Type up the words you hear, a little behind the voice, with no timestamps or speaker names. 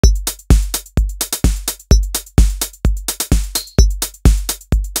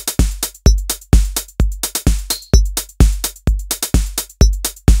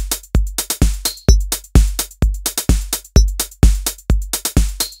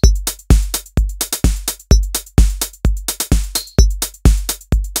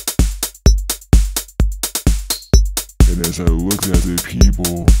as I looked at the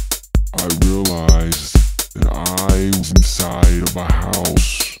people, I realized that I was inside of a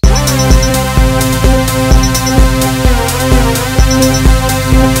house.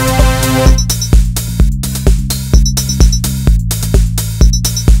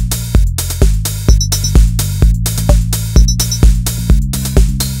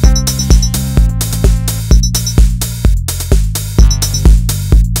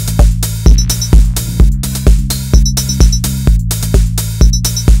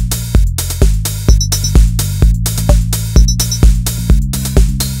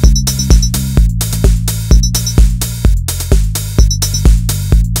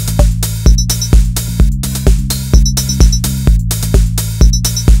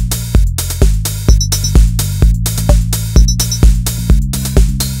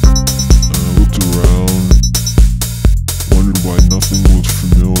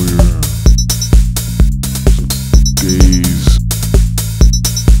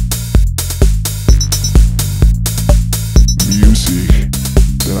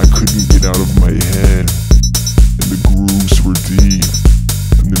 Out of my head, and the grooves were deep,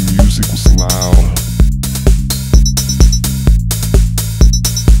 and the music was loud.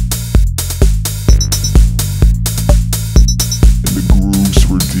 And the grooves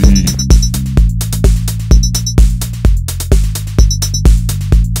were deep.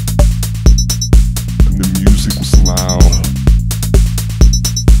 And the music was loud.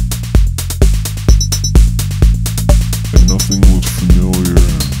 And nothing looked familiar.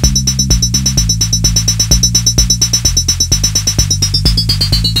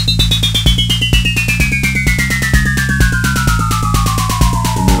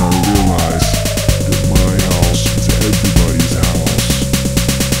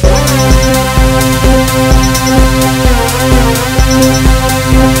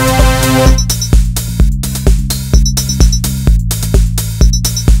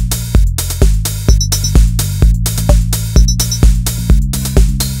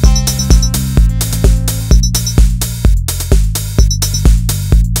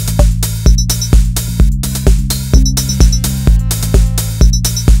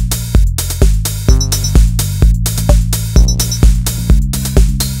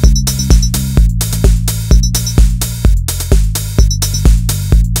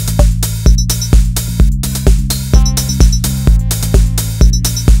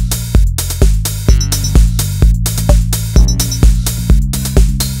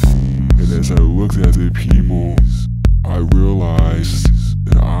 As I looked at the people, I realized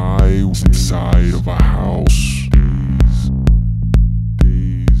that I was inside of a house.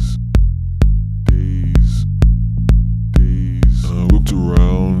 I looked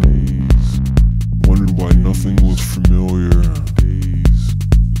around, wondered why nothing looked familiar.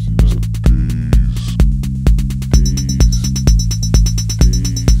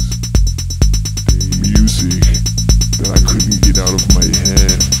 Music that I couldn't get out of my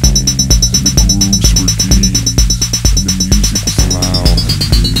head.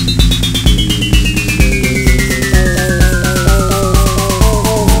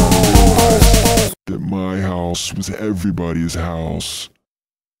 Was everybody's house.